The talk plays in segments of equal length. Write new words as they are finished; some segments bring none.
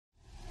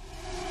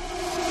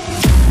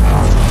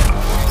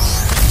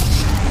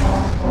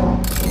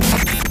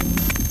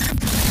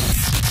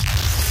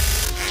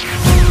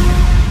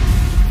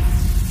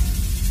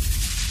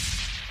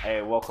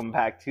welcome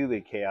back to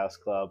the Chaos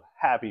Club.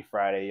 Happy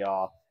Friday,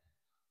 y'all.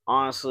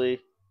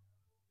 Honestly,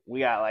 we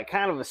got like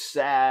kind of a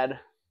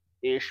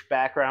sad-ish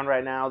background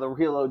right now. The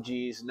real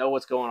OGs know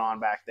what's going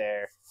on back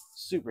there.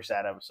 Super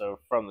sad episode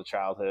from the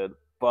childhood,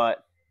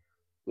 but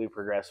we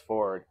progress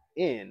forward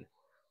in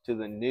to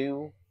the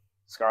new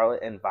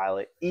Scarlet and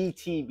Violet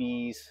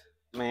ETBs.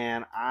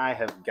 Man, I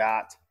have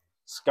got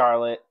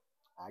Scarlet.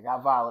 I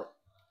got Violet.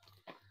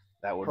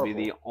 That would be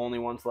the only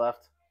ones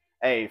left.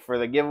 Hey, for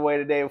the giveaway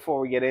today,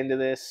 before we get into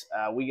this,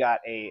 we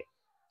got a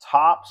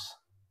Topps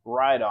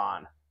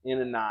Ride-On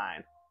in a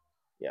 9.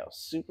 Yo,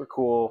 super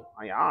cool.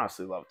 I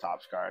honestly love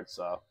Topps cards.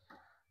 So,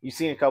 you've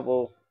seen a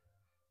couple,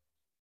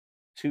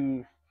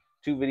 two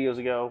videos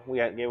ago, we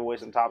gave away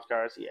some Topps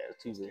cards. Yeah, it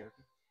was 2 videos.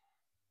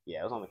 Yeah,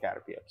 it was on the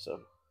Caterpie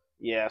episode.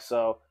 Yeah,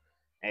 so,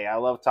 hey, I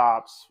love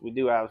Topps.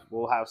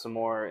 We'll have some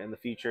more in the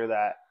future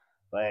that,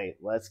 but hey,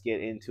 let's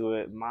get into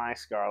it. My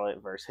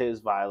Scarlet versus his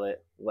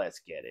Violet. Let's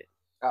get it.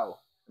 Oh.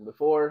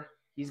 Before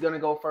he's gonna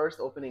go first,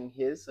 opening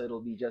his, so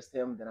it'll be just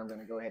him. Then I'm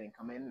gonna go ahead and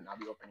come in, and I'll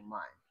be opening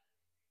mine.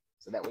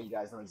 So that way you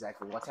guys know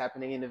exactly what's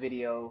happening in the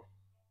video.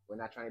 We're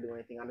not trying to do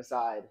anything on the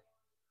side.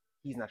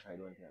 He's not trying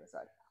to do anything on the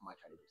side. I might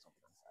try to do something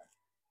on the side.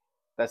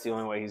 That's the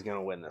only way he's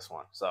gonna win this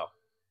one. So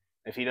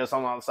if he does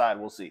something on the side,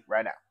 we'll see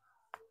right now.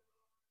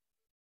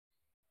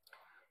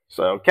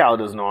 So Cal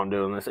doesn't know I'm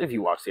doing this. If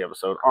you watch the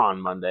episode on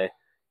Monday,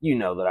 you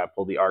know that I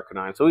pulled the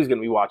Arcanine, so he's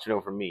gonna be watching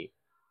over me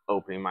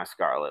opening my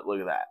Scarlet.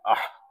 Look at that.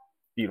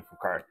 Beautiful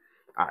card.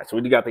 All right, so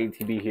we got the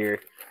ETB here.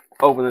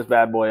 Open this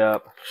bad boy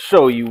up.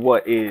 Show you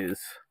what is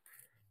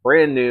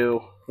brand new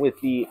with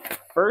the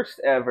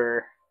first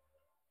ever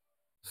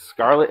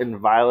Scarlet and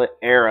Violet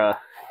era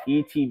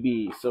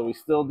ETB. So we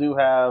still do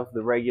have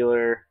the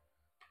regular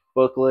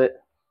booklet,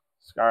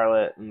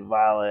 Scarlet and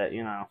Violet,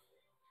 you know.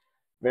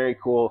 Very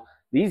cool.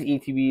 These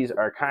ETBs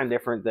are kind of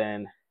different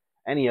than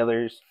any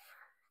others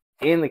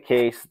in the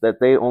case that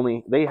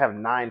they have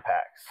 9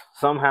 packs.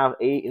 Some have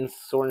 8 in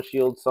Sword and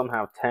Shield, some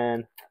have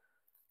 10.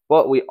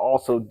 But we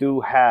also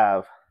do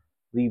have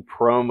the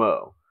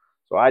promo.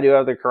 So I do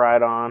have the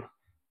Koraidon.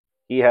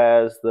 He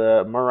has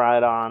the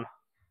Miraidon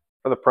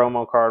for the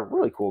promo card.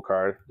 Really cool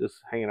card. Just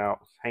hanging out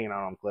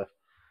on Cliff.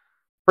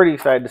 Pretty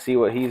excited to see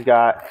what he's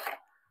got.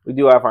 We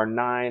do have our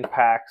 9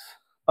 packs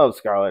of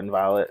Scarlet and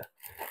Violet.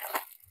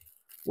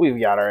 We've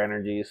got our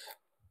energies.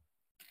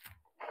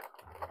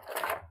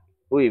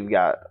 We've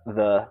got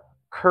the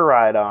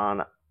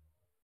Koraidon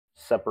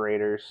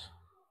separators.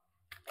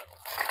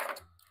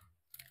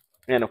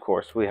 And, of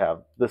course, we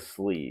have the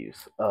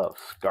sleeves of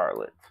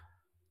Scarlet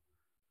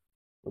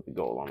with the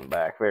gold on the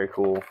back. Very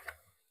cool.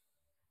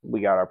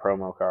 We got our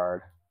promo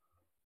card.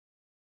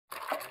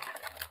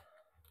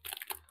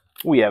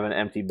 We have an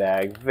empty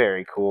bag.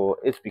 Very cool.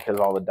 It's because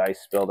all the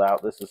dice spilled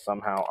out. This is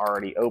somehow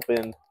already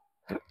opened.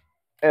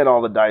 And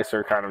all the dice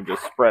are kind of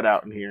just spread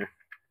out in here.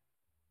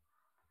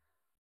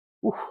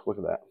 Ooh, look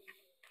at that.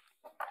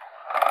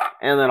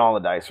 And then all the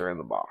dice are in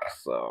the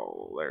box.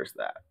 So there's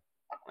that,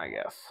 I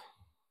guess.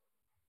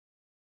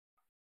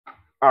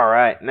 All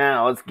right,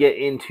 now let's get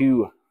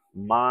into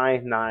my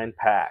 9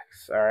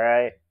 packs. All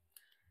right.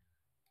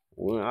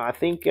 Well, I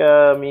think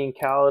me and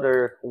Khaled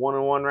are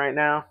 1-1 right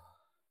now.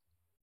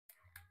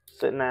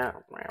 Sitting at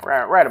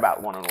right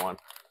about 1-1. So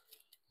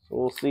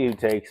we'll see who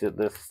takes it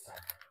this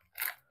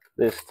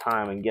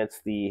time and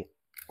gets the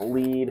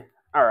lead.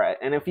 All right,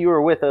 and if you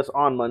were with us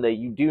on Monday,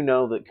 you do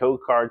know that code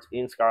cards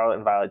in Scarlet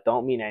and Violet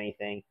don't mean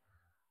anything.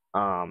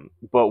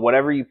 But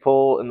whatever you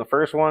pull in the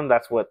first one,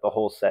 that's what the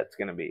whole set's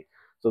going to be.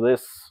 So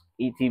this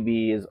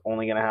ETB is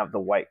only going to have the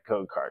white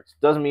code cards.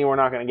 Doesn't mean we're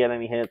not going to get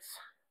any hits.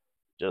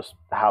 Just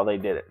how they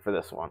did it for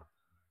this one.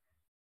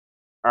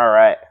 All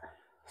right.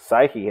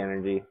 Psychic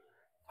Energy,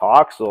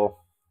 Toxel,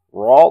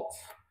 Ralts,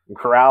 and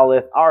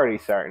Corralith already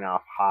starting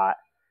off hot.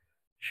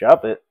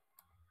 Shuppet,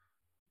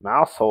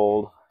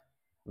 Mousehold,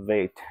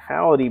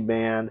 Vitality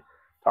Band,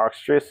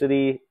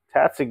 Toxtricity,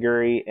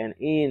 Tatsuguri, and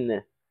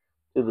in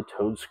to the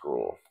Toad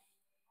Scroll.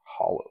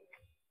 Hollow.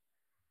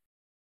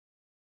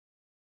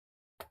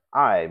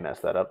 I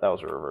messed that up. That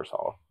was a reverse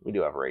hollow. We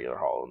do have a regular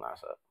hollow in that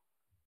set.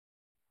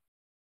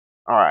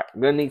 Alright,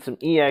 I'm going to need some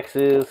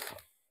EXs,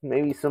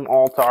 maybe some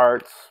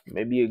Alt-Arts,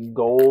 maybe a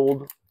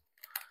gold.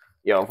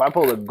 Yo, if I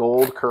pulled a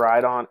gold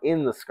Koraidon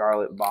in the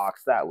Scarlet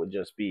box, that would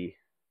just be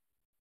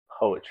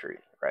poetry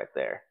right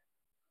there.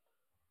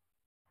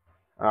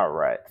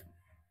 Alright.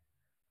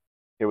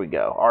 Here we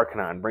go.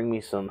 Arcanine, bring me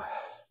some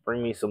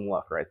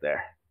luck right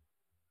there.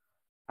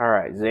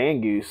 Alright,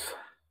 Zangoose,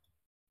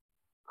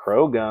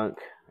 Krogunk,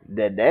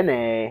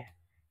 Dedenne,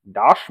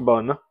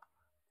 Dachshund,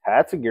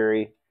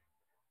 Tatsuguri.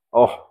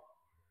 Oh,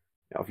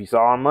 now if you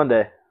saw on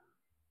Monday,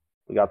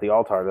 we got the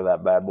Alt-Art of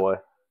that bad boy.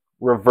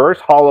 Reverse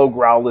Hollow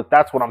Growlithe,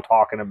 that's what I'm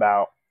talking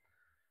about.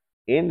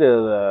 Into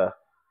the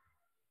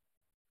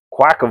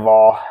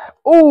Quackavall.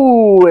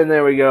 Ooh, and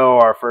there we go,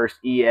 our first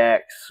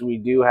EX. We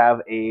do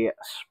have a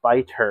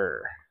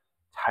Spiter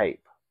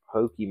type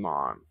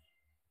Pokemon.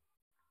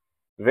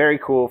 Very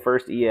cool,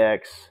 first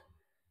EX.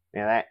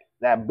 And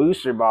that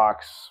booster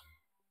box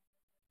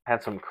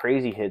had some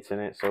crazy hits in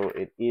it, so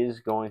it is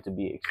going to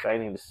be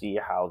exciting to see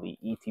how the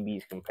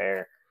ETBs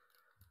compare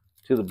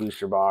to the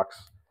booster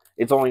box.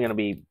 It's only going to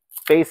be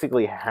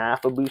basically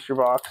half a booster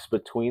box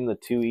between the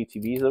two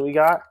ETBs that we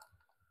got.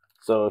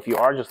 So if you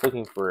are just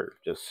looking for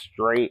just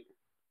straight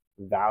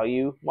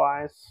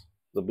value-wise,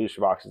 the booster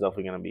box is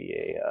definitely going to be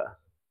a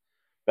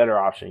better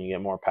option. You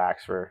get more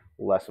packs for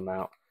less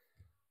amount.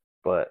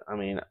 But, I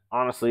mean,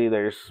 honestly,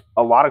 there's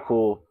a lot of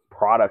cool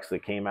products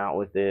that came out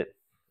with it.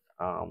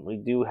 They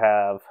do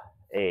have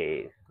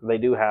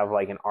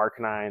like an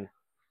Arcanine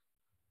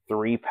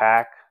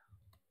 3-pack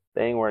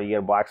thing where you get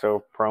a Black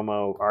Soul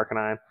promo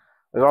Arcanine.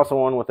 There's also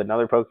one with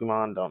another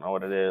Pokemon. Don't know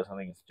what it is. I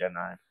think it's Gen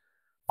 9.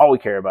 All we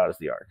care about is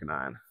the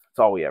Arcanine. That's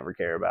all we ever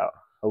care about.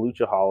 A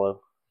Lucha Holo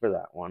for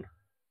that one.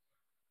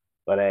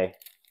 But hey.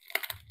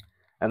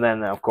 And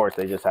then, of course,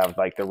 they just have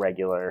like the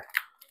regular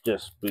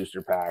just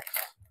booster packs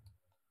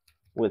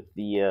with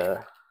the,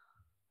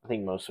 I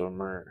think most of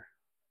them are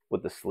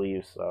with the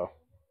sleeves, so.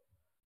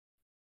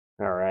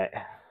 All right.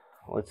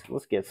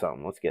 Let's get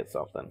something. Let's get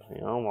something.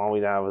 You know, all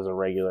we have is a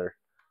regular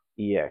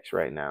EX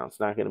right now. It's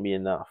not going to be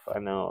enough. I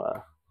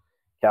know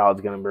Khaled's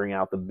going to bring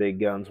out the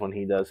big guns when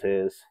he does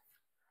his.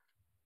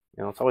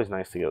 You know, it's always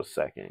nice to go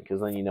second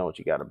because then you know what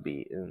you got to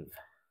beat. And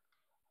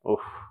oof.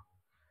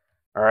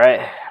 All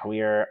right, we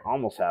are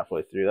almost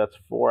halfway through. That's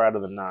 4 out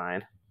of the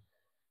 9.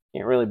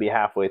 Can't really be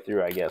halfway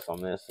through, I guess,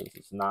 on this since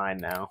it's 9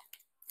 now.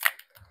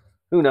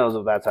 Who knows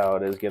if that's how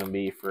it is going to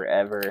be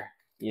forever.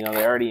 You know,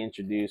 they already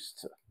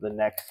introduced the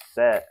next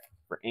set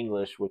for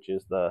English, which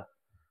is the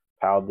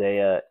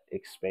Paldea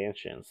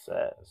expansion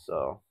set.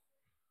 So,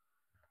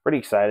 pretty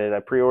excited. I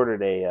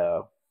pre-ordered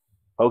a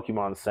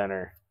Pokemon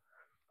Center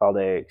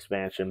Paldea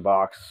expansion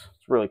box.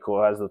 It's really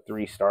cool. It has the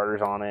 3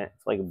 starters on it.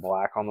 It's like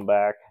black on the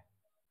back.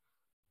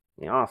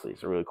 I mean, honestly,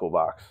 it's a really cool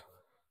box.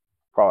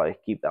 Probably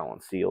keep that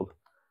one sealed.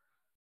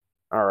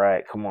 All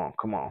right, come on,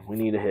 come on. We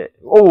need a hit.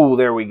 Oh,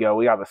 there we go.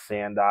 We got the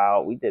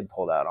Sandile. We did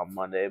pull that on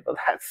Monday, but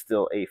that's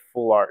still a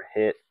full art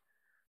hit.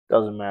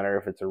 Doesn't matter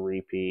if it's a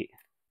repeat.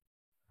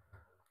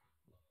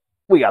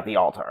 We got the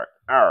alt art.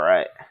 All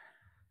right.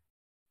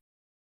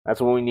 That's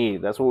what we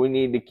need. That's what we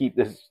need to keep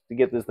this, to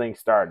get this thing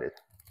started.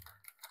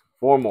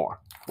 4 more.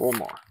 4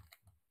 more.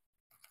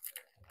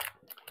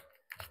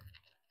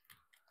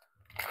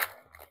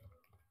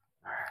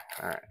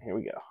 All right, here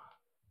we go.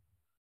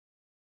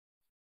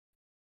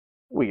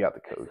 We got the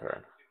code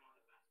card.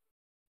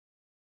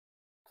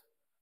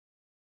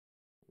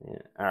 Yeah.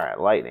 All right,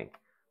 Lightning,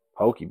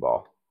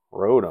 Pokeball,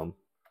 Rotom,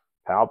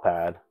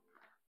 Palpad,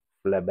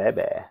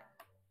 Flabebe,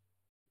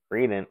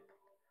 Greedent,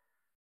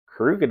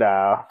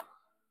 Crocodile,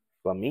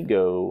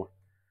 Flamigo,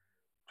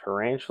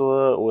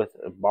 Tarantula with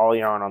a ball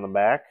yarn on the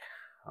back,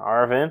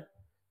 Arvin.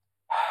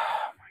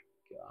 Oh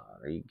my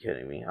god, are you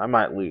kidding me? I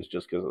might lose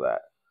just because of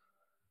that.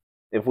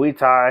 If we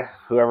tie,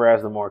 whoever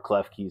has the more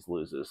clef keys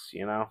loses,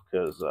 you know?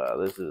 Because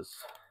this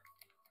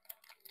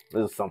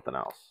is something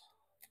else.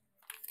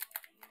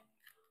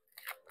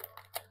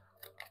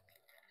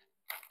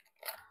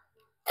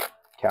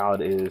 Khaled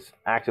is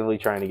actively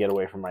trying to get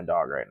away from my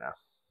dog right now.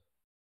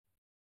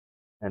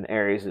 And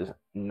Aries is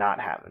not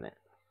having it.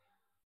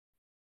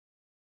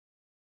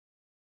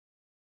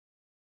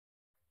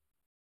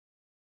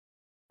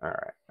 All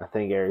right. I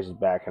think Aries is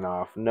backing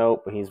off.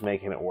 Nope, he's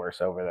making it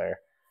worse over there.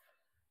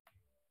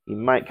 He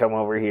might come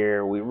over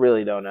here. We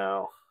really don't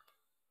know.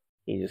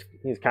 He's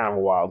kind of a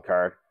wild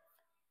card.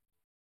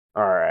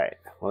 All right.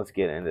 Let's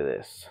get into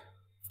this.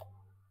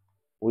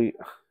 Is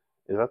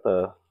that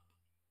the...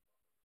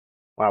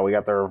 Wow, we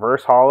got the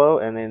reverse holo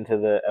and into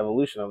the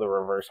evolution of the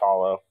reverse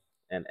holo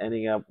and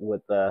ending up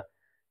with the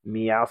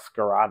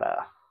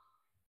Meowscarada.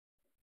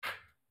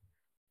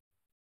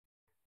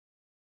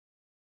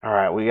 All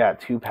right, we got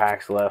 2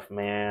 packs left,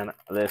 man.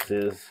 This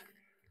is...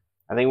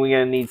 I think we're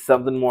going to need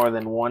something more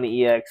than 1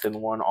 EX and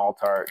 1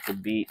 Altart to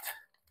beat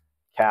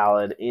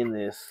Khaled in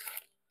this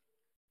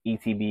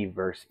ETB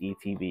versus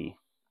ETB.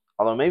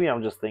 Although maybe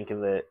I'm just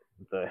thinking that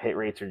the hit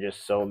rates are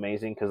just so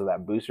amazing because of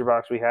that booster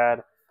box we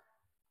had.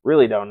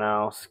 Really don't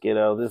know.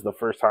 Skiddo, this is the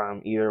first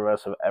time either of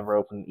us have ever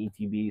opened an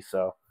ETB,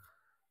 so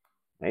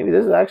maybe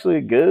this is actually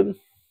a good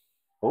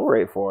pull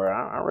rate for it.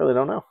 I really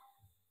don't know.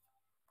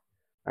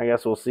 I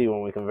guess we'll see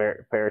when we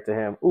compare it to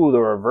him. Ooh, the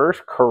reverse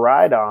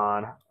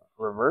Koraidon,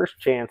 reverse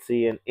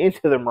Chansey, and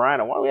into the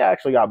Marina. Why we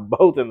actually got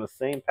both in the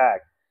same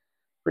pack?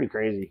 Pretty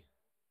crazy.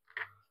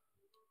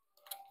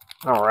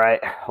 All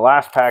right,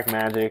 last pack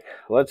magic.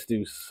 Let's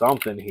do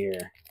something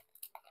here.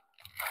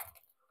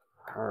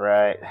 All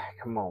right,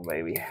 come on,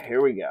 baby.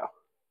 Here we go.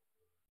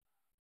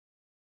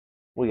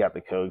 We got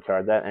the code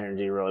card. That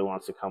energy really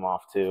wants to come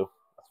off too.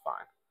 That's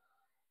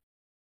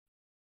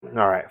fine.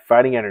 All right,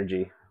 fighting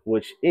energy,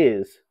 which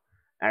is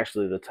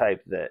actually the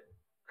type that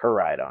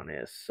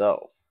Koraidon is.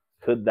 So,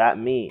 could that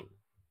mean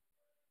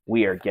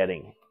we are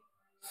getting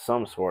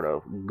some sort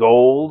of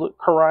gold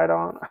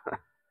Koraidon?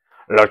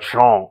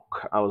 LeChonk.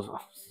 I was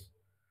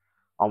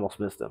almost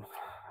missed him,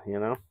 you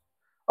know?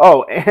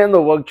 Oh, and the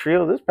Wug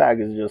Trio. This pack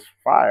is just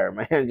fire,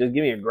 man. Just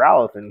give me a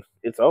Growlithe and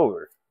it's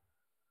over.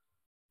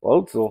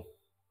 Floatzel.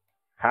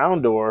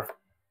 Houndour,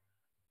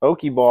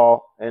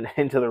 Pokeball, and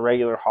into the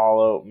regular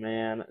holo.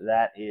 Man,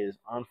 that is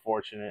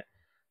unfortunate.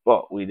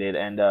 But we did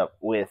end up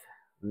with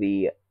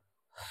the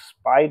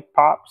Spide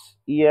Pops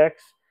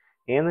EX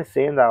and the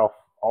Sandile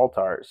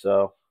Altart.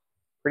 So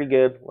pretty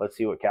good. Let's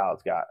see what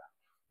Cal's got.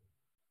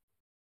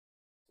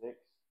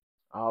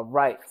 All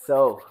right,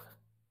 so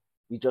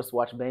we just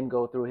watched Ben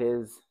go through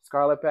his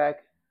Scarlet pack.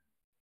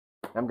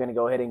 I'm going to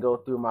go ahead and go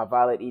through my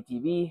Violet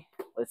ETB.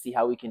 Let's see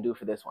how we can do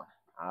for this one.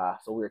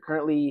 So we're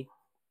currently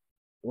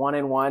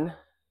 1-1,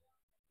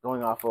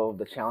 going off of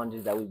the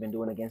challenges that we've been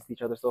doing against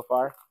each other so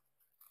far.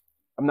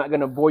 I'm not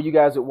going to bore you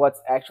guys with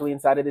what's actually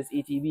inside of this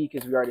ETB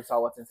because we already saw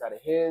what's inside of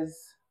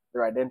his.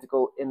 They're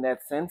identical in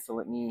that sense, so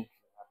let me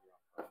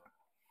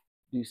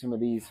do some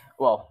of these.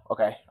 Well,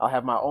 okay, I'll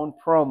have my own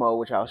promo,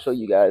 which I'll show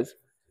you guys,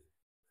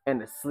 and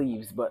the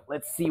sleeves, but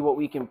let's see what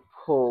we can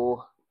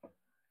pull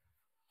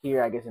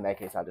here. I guess in that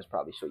case, I'll just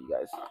probably show you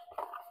guys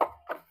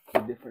the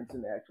difference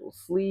in the actual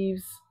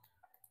sleeves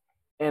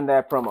and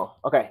that promo.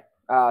 Okay,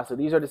 so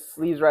these are the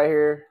sleeves right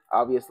here.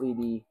 Obviously,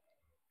 the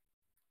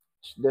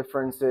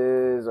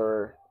differences,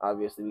 or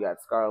obviously we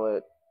got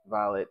Scarlet,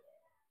 Violet.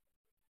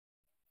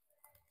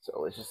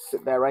 So let's just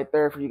sit that right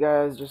there for you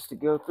guys just to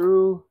go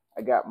through.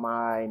 I got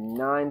my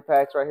 9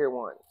 packs right here.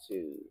 1,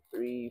 2,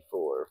 3,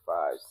 4,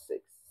 5, 6,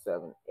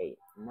 7, 8,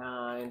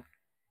 9.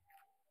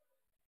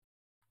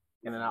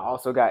 And then I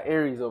also got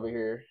Aries over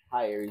here.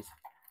 Hi, Aries.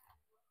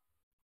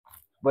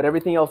 But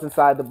everything else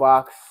inside the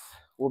box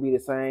will be the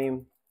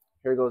same.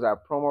 Here goes our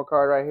promo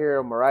card right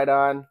here,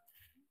 Maridon.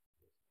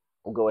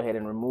 We'll go ahead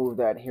and remove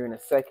that here in a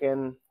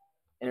second.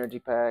 Energy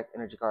pack,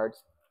 energy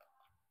cards.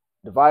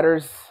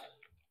 Dividers.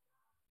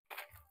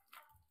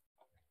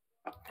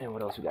 And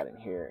what else we got in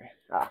here?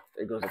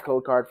 There goes a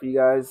code card for you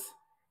guys.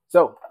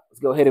 So let's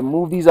go ahead and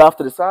move these off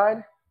to the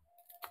side.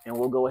 And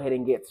we'll go ahead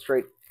and get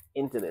straight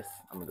into this.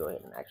 I'm going to go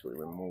ahead and actually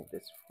remove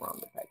this from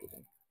the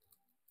packaging.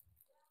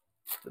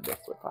 The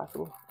best way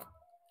possible.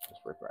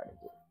 Just rip right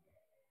into it.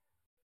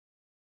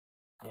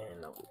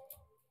 And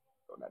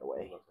throw that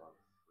away.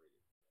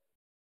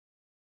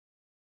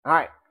 All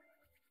right.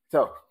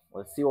 So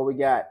let's see what we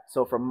got.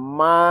 So for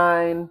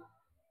mine,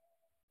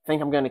 I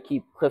think I'm going to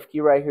keep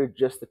Clifkey right here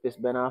just to piss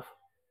Ben off.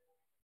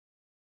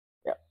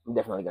 Yeah, I'm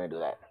definitely going to do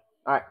that.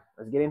 All right,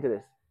 let's get into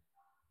this.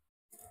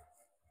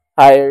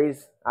 Hi,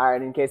 Aries. All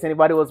right, in case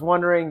anybody was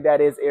wondering,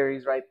 that is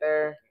Aries right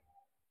there.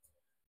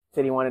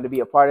 Said he wanted to be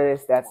a part of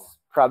this. That's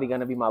probably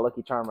going to be my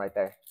lucky charm right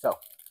there. So,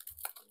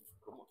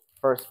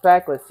 first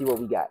pack, let's see what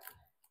we got.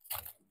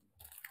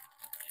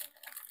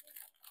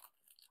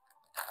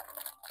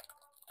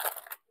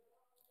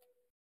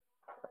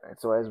 All right,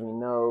 so as we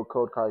know,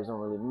 code cards don't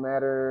really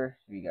matter.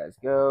 Here you guys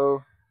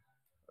go.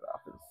 Put it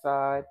off to the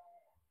side.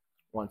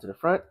 One to the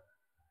front.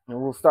 And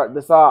we'll start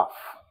this off.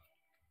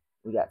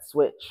 We got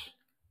Switch,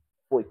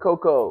 Boy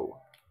Coco,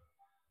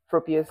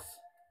 Tropius,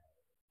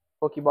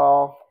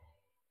 Pokeball,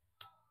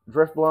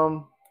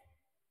 Driftblum,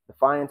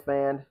 Defiance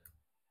Band.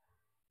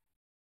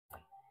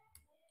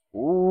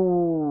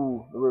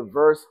 Ooh, the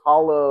reverse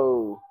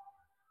holo.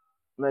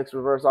 Next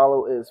reverse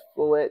holo is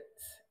Fluid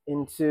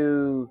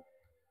into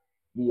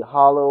the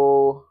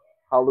holo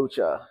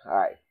Halucha. All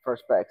right,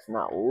 first pack's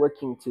not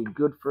looking too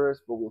good for us,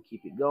 but we'll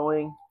keep it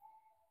going.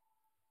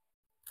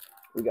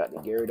 We got the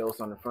Gyarados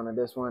on the front of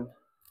this one.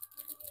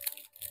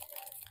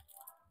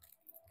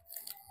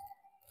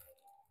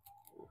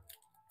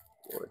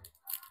 Lord,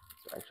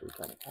 it's actually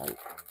kind of tight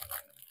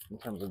in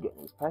terms of getting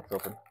these packs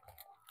open.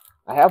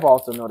 I have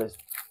also noticed,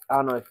 I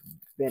don't know if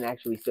Ben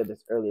actually said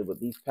this earlier,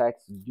 but these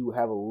packs do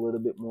have a little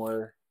bit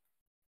more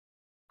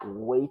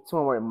weight to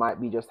them, or it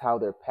might be just how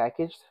they're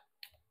packaged.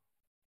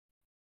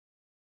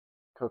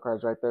 Code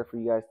cards right there for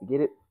you guys to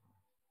get it.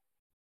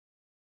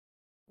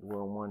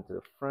 One to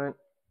the front.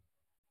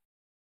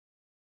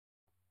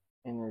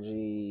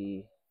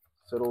 Energy,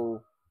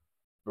 Subtle,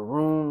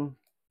 Baroon,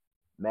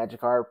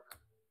 Magikarp,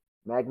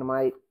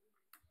 Magnemite,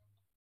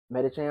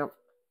 Metachamp,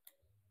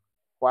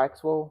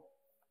 Quaxwell,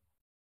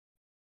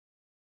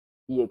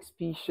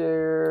 EXP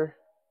Share,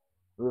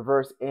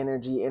 Reverse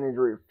Energy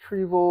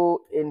Retrieval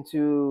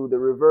into the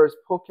Reverse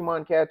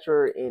Pokemon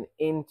Catcher and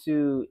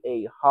into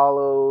a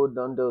Holo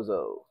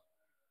Dondozo.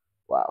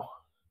 Wow.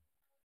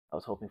 I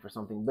was hoping for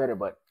something better,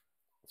 but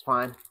it's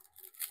fine.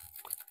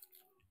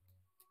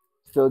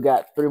 Still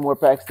got 3 more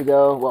packs to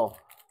go. Well,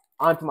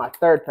 on to my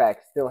 3rd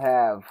pack. Still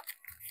have...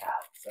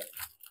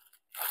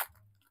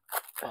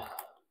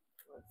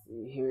 Let's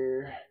see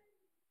here.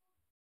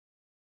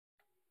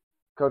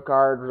 Code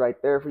card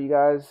right there for you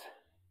guys.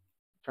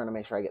 Trying to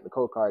make sure I get the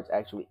code cards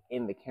actually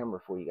in the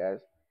camera for you guys.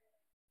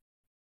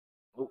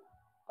 Oh,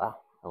 wow,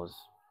 that was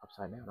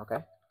upside down.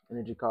 Okay.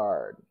 Energy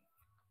card.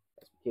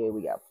 Okay,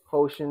 we got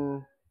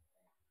Potion.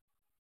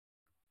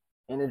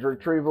 Energy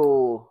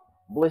Retrieval.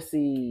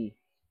 Blissey.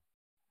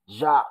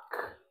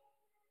 Jacques.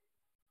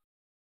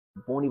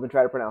 Won't even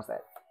try to pronounce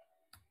that.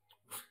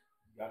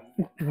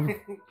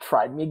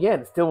 Tried me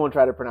again. Still won't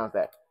try to pronounce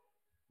that.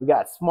 We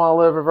got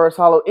smaller reverse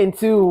holo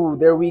into.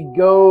 There we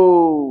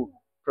go.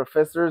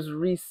 Professor's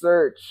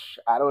Research.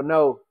 I don't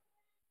know.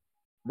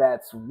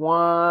 That's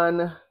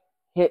one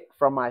hit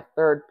from my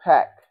third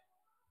pack.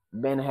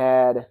 Ben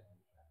had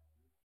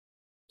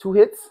 2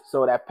 hits,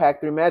 so that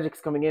pack 3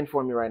 magic's coming in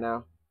for me right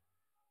now.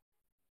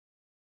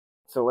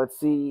 So let's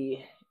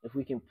see if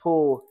we can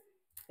pull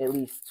at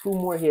least 2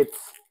 more hits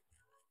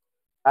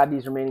out of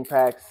these remaining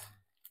packs.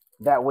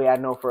 That way I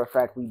know for a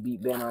fact we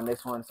beat Ben on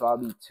this one. So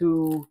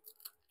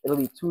it'll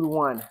be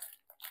 2-1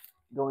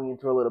 going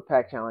into our little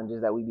pack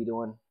challenges that we be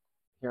doing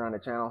here on the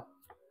channel.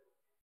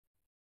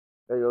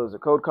 There goes the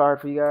code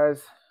card for you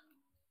guys.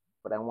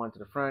 Put that one to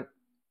the front.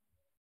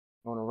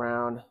 Going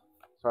around.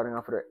 Starting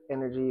off with our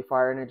energy,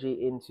 fire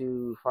energy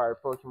into fire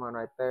Pokemon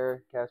right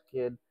there. Cast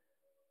Kid.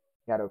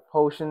 Got a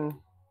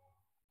potion.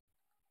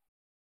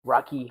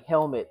 Rocky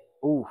Helmet.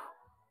 Ooh.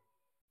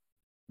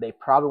 They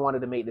probably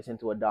wanted to make this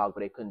into a dog, but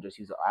they couldn't just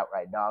use an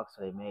outright dog,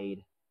 so they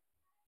made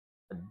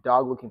a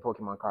dog-looking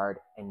Pokemon card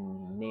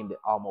and named it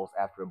almost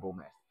after a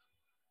Bullmastiff.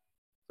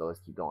 So let's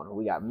keep going.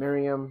 We got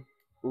Miriam.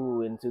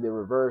 Ooh, into the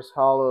reverse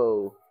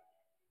holo.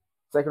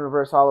 Second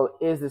reverse holo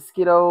is the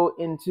Skiddo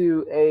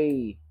into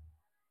a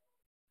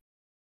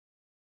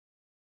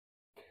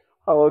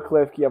Holo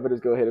Klefki. I'm going to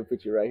just go ahead and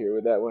put you right here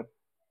with that one.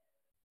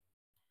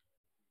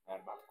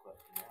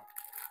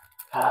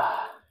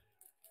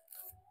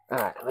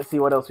 Alright, let's see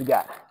what else we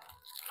got.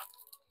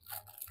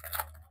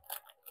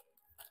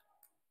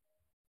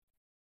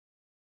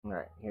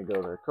 Alright, here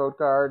goes our code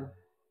card.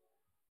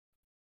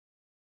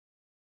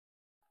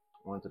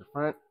 One to the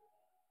front.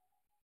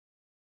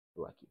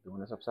 Do I keep doing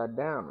this upside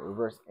down?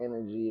 Reverse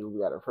energy. We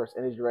got our first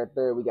energy right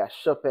there. We got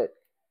Shuppet.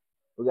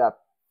 We got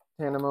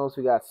Tanimos.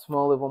 We got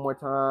Smoliv one more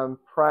time.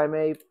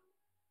 Primeape.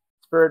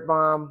 Spirit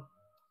Bomb.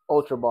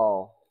 Ultra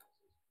Ball.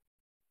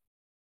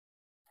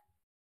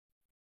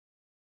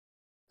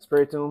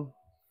 Spiritomb.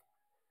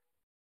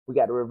 We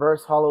got the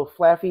reverse holo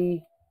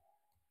Flaffy.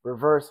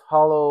 Reverse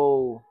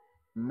holo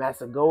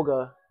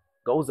Masagoga.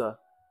 Goza.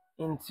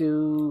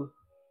 Into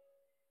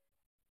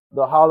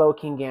the holo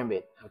King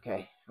Gambit.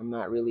 Okay, I'm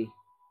not really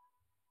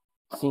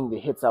seeing the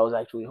hits I was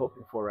actually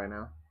hoping for right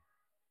now.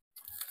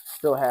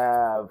 Still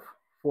have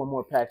 4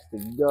 more packs to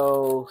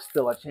go.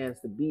 Still a chance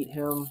to beat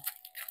him.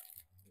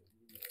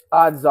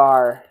 Odds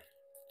are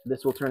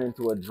this will turn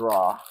into a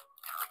draw.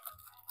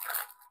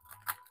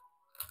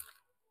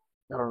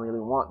 I don't really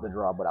want the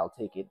draw, but I'll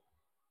take it.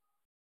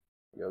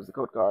 Here goes the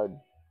code card.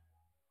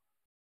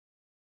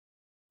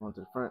 One to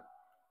the front.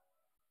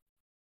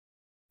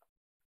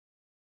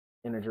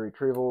 Energy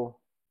Retrieval.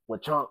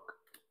 Lechonk.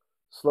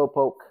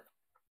 Slowpoke.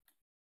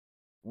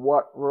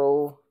 Watt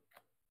Roll.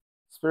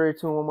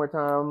 Spiritomb one more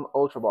time.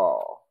 Ultra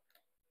Ball.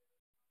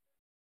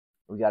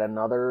 We got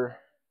another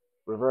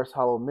reverse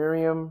holo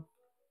Miriam.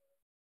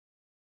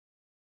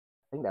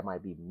 I think that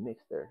might be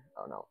mixed there.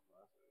 Oh no.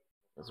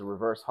 It's a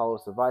reverse holo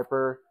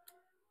Seviper.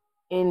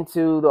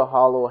 Into the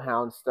holo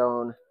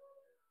Houndstone.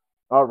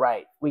 All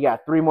right. We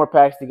got 3 more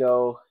packs to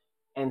go.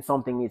 And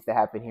something needs to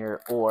happen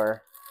here,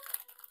 or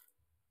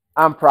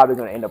I'm probably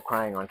going to end up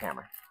crying on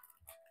camera.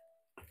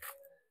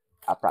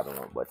 I probably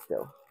won't, but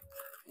still.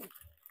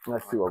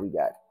 Let's see what we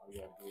got.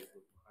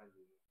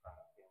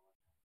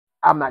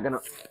 I'm not going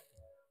to...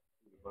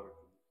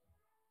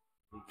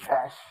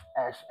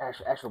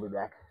 Ash will be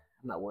back.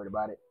 I'm not worried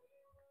about it.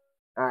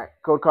 All right.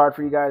 Code card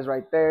for you guys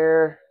right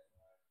there.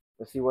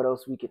 Let's see what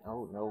else we can...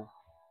 Oh, no.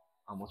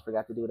 Almost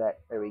forgot to do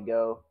that. There we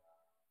go.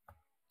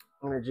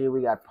 Energy,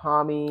 we got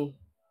Palmy.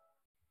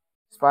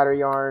 Spider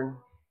Yarn,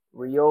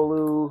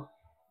 Riolu,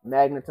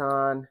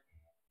 Magneton,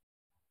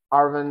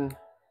 Arven,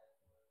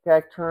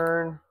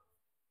 Cacturn.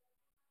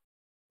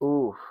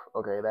 Oof,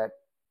 okay, that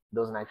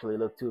doesn't actually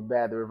look too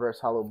bad. The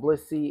reverse holo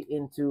Blissey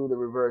into the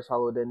reverse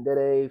holo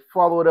Dendede,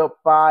 followed up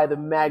by the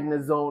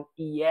Magnezone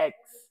EX.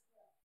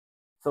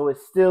 So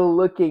it's still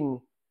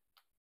looking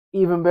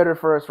even better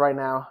for us right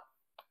now.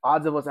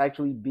 Odds of us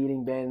actually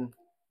beating Ben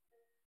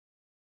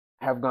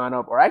have gone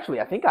up. Or actually,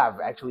 I think I've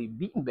actually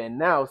beaten Ben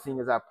now, seeing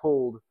as I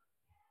pulled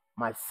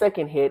my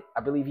second hit.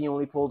 I believe he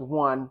only pulled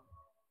 1.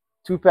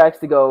 2 packs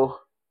to go.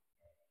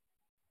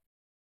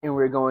 And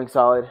we're going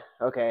solid.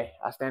 Okay,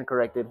 I stand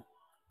corrected.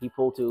 He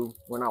pulled 2.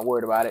 We're not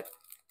worried about it.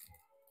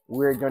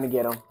 We're going to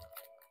get him.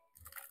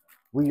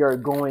 We are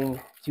going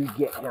to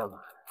get him.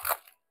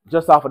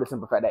 Just off of the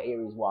simple fact that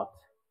Aries walked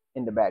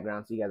in the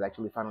background. So you guys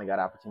actually finally got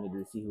an opportunity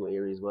to see who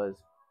Aries was.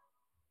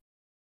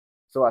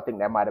 So I think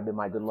that might have been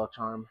my good luck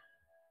charm.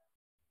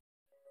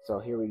 So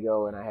here we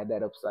go, and I had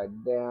that upside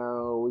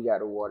down. We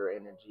got a water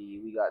energy.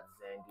 We got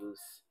Zangoose.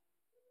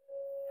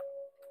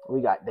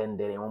 We got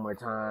Dendede one more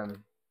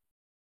time.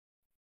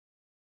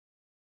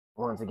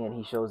 Once again,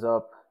 he shows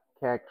up.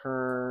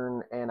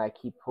 Cacturn, and I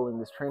keep pulling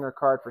this trainer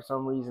card for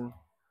some reason.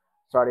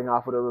 Starting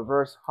off with a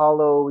reverse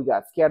holo. We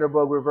got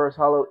Scatterbug reverse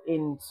holo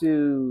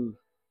into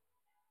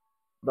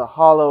the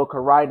holo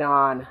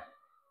Koraidon.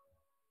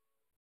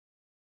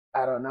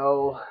 I don't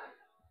know.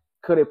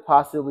 Could it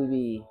possibly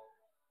be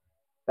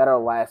that our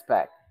last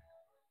pack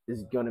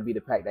is going to be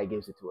the pack that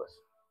gives it to us?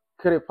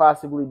 Could it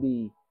possibly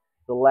be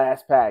the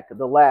last pack,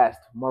 the last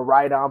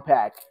Miraidon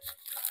pack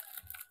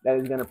that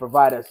is going to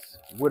provide us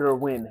with a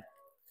win?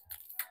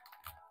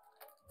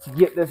 to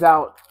get this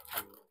out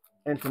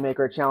and to make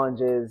our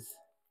challenges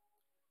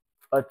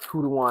a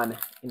 2-1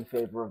 in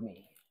favor of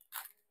me.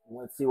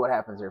 Let's see what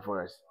happens here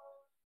for us.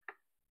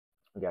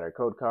 We got our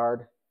code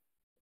card.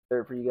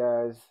 Third for you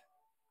guys.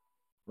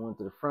 One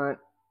to the front.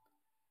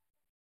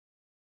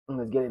 And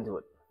let's get into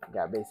it. We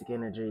got basic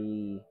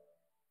energy.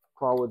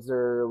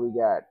 Clawwitzer. We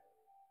got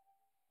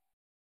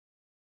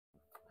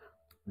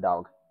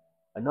dog.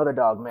 Another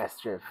dog,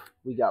 Mischief.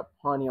 We got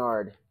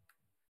Pawnyard.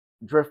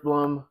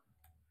 Driftbloom.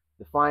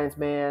 Defiance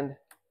Band.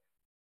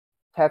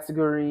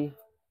 Tatsuguri.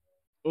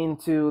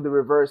 Into the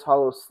reverse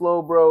hollow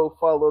Slowbro,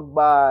 followed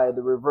by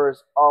the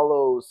reverse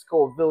hollow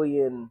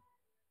Scovillian.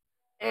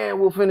 And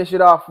we'll finish it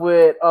off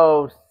with,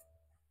 the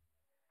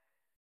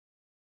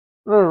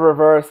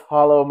reverse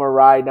hollow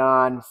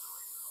Miraidon.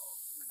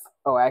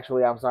 Oh,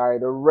 actually, I'm sorry.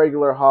 The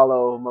regular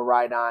hollow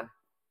Miraidon.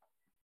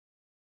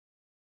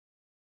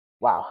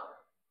 Wow.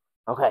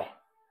 Okay.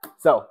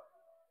 So,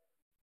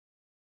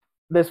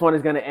 this one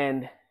is going to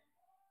end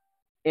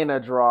in a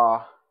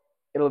draw.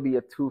 It'll be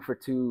a 2 for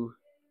 2.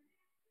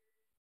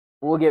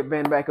 We'll get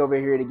Ben back over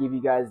here to give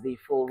you guys the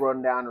full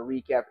rundown and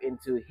recap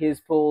into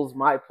his pulls,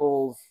 my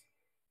pulls,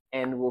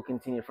 and we'll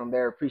continue from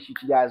there.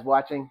 Appreciate you guys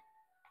watching.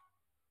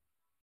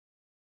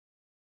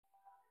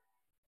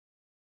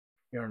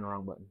 You're on the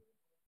wrong button.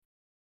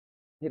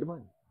 Hit the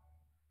button.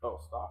 Oh,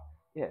 stop.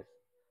 Yes.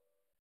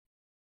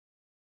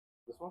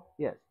 This one?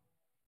 Yes.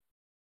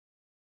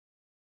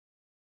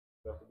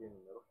 Does it have to be in the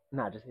middle?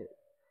 Nah, just hit it.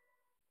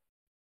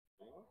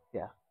 Anyone?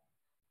 Yeah.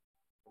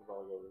 What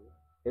about like over here?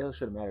 It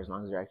shouldn't matter as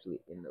long as you're actually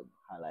in the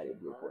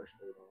highlighted blue portion.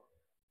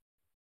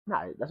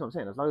 Nah, that's what I'm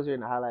saying. As long as you're in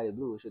the highlighted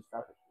blue, it should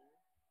stop it.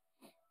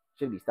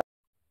 Should be stopped.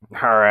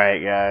 All right,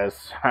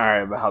 guys. All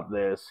right, about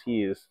this.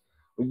 We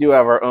do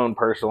have our own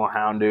personal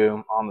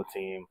Houndoom on the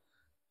team.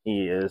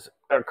 He is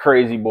a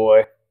crazy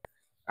boy.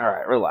 All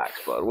right, relax,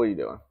 bud. What are you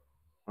doing?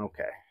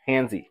 Okay,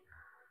 handsy.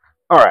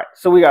 All right,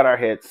 so we got our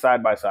hits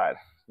side by side.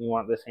 You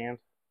want this hand?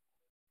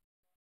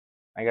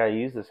 I got to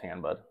use this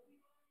hand, bud.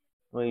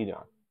 What are you doing?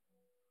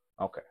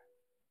 Okay.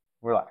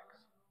 Relax.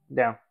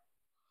 Down.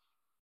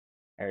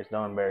 Harris,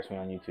 don't embarrass me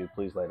on YouTube.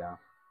 Please lay down.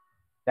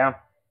 Down.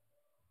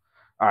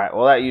 All right.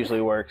 Well, that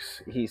usually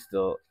works. He's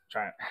still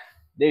trying.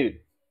 Dude.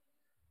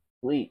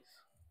 Please.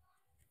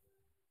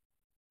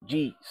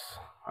 Jeez.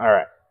 All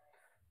right.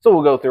 So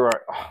we'll go through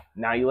our... Oh,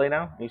 now you lay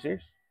down? Are you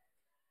serious?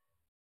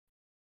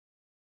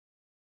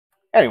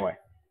 Anyway.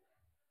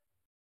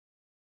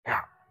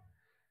 Yeah.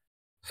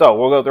 So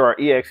we'll go through our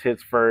EX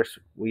hits first.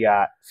 We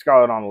got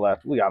Scarlet on the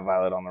left. We got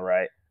Violet on the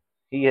right.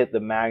 He hit the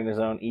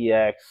Magnezone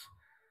EX.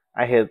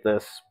 I hit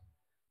the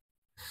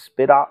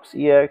Spidops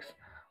EX.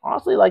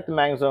 Honestly, like the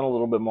Magnezone a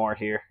little bit more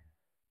here.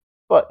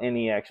 But an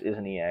EX is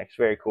an EX.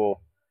 Very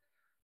cool.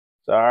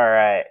 So,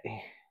 alright.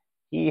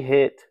 He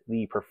hit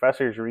the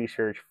Professor's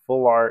Research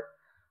Full Art.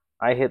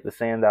 I hit the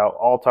Sandow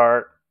Alt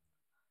Art.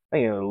 I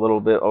think it's a little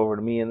bit over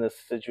to me in this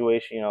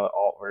situation. You know,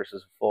 alt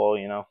versus full,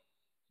 you know.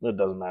 It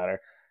doesn't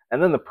matter.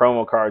 And then the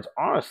promo cards.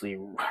 Honestly,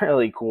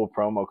 really cool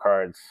promo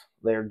cards.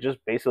 They're just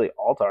basically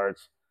alt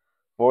arts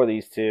for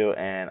these two,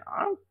 and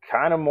I'm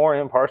kind of more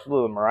impartial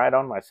to the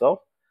Miraidon myself.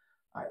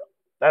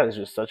 That is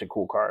just such a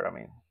cool card. I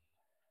mean,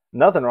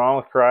 nothing wrong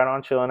with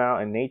Miraidon chilling out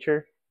in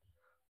nature,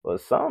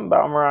 but something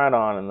about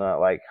Miraidon and the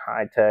like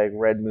high-tech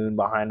red moon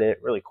behind it,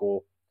 really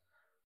cool.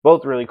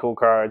 Both really cool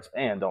cards,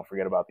 and don't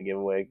forget about the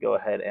giveaway. Go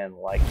ahead and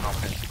like,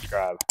 comment, and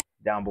subscribe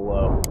down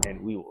below,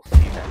 and we will see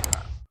you next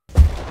time.